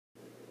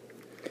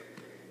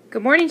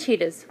Good morning,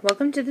 Cheetahs.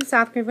 Welcome to the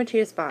South Greenville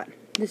Cheetah Spot.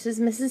 This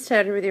is Mrs.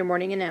 Tedder with your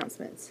morning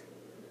announcements.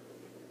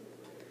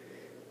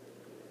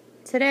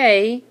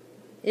 Today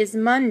is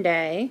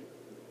Monday,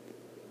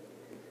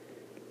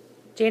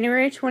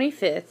 January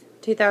 25th,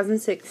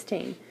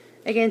 2016.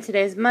 Again,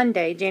 today is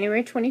Monday,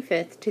 January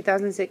 25th,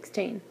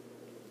 2016.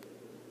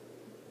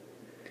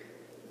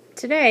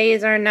 Today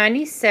is our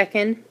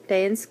 92nd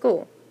day in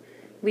school.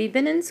 We've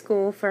been in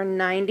school for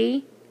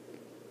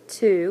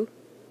 92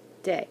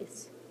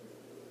 days.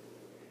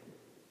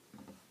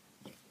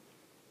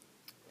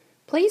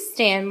 Please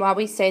stand while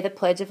we say the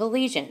Pledge of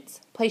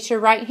Allegiance. Place your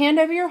right hand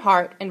over your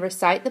heart and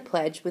recite the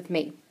pledge with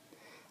me.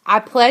 I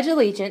pledge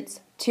allegiance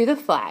to the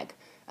flag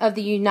of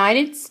the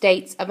United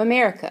States of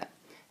America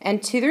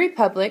and to the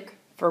republic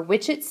for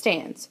which it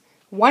stands,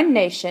 one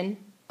nation,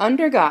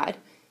 under God,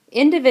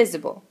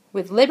 indivisible,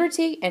 with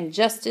liberty and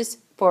justice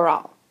for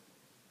all.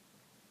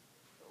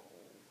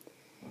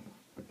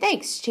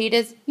 Thanks,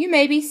 Cheetahs. You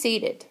may be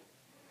seated.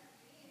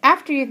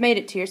 After you've made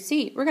it to your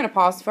seat, we're going to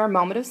pause for a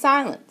moment of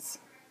silence.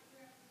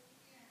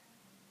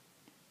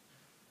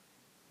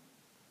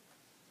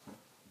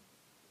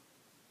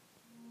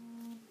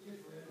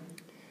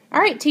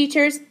 Alright,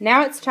 teachers,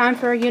 now it's time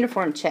for a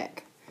uniform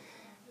check.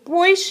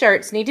 Boys'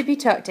 shirts need to be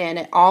tucked in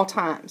at all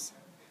times.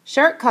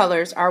 Shirt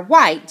colors are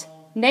white,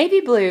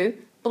 navy blue,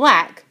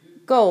 black,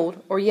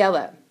 gold, or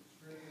yellow.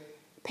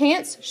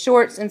 Pants,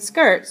 shorts, and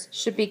skirts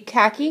should be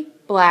khaki,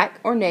 black,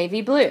 or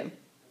navy blue.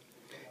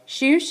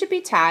 Shoes should be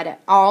tied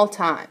at all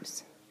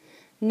times.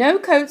 No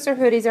coats or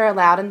hoodies are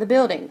allowed in the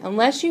building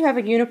unless you have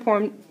a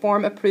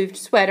uniform-approved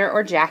sweater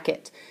or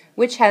jacket,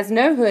 which has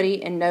no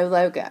hoodie and no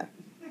logo.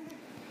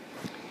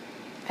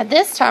 At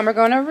this time, we're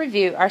going to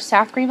review our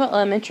South Greenville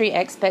Elementary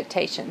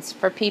expectations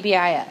for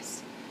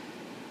PBIS.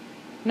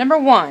 Number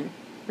 1,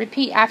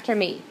 repeat after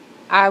me.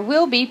 I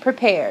will be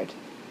prepared.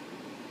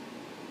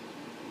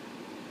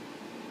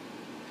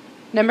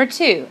 Number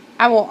 2,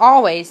 I will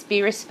always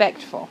be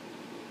respectful.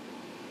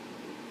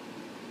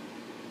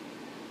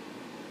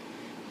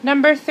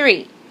 Number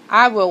 3,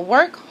 I will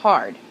work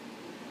hard.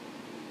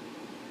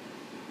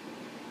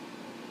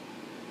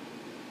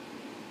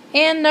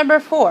 And number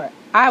 4,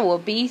 I will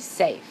be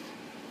safe.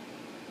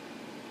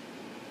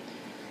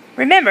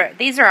 Remember,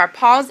 these are our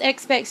PAWS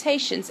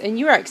expectations, and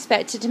you are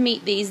expected to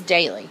meet these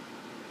daily.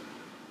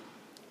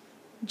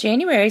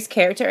 January's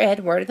Character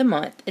Ed Word of the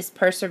Month is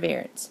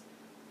perseverance.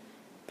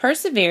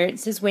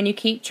 Perseverance is when you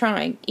keep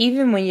trying,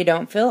 even when you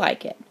don't feel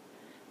like it.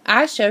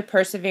 I show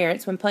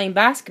perseverance when playing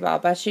basketball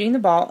by shooting the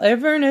ball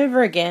over and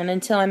over again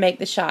until I make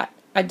the shot.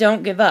 I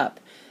don't give up.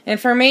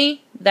 And for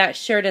me, that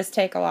sure does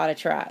take a lot of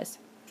tries.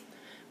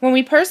 When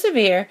we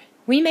persevere,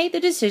 we make the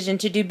decision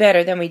to do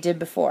better than we did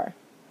before.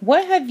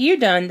 What have you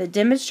done that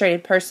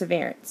demonstrated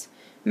perseverance?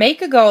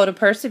 Make a goal to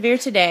persevere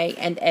today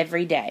and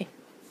every day.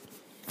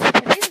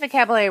 Today's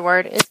vocabulary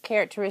word is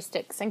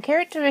characteristics, and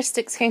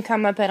characteristics can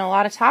come up in a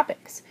lot of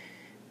topics.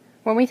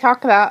 When we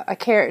talk about a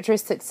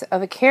characteristics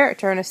of a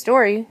character in a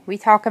story, we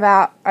talk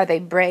about, are they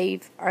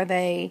brave? Are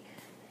they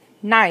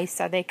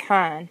nice? Are they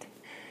kind?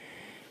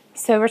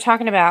 So we're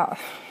talking about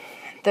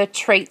the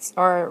traits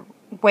or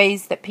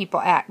ways that people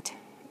act,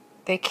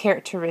 the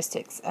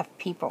characteristics of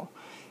people.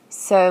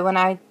 So when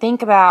I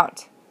think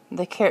about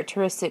the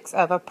characteristics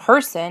of a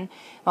person,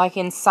 like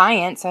in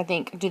science, I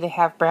think, do they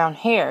have brown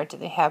hair? Do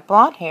they have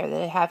blonde hair? Do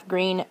they have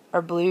green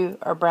or blue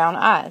or brown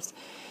eyes?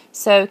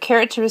 So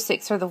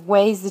characteristics are the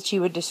ways that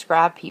you would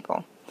describe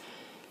people.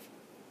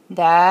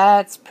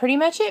 That's pretty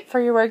much it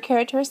for your word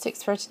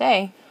characteristics for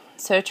today.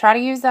 So try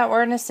to use that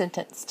word in a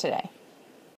sentence today.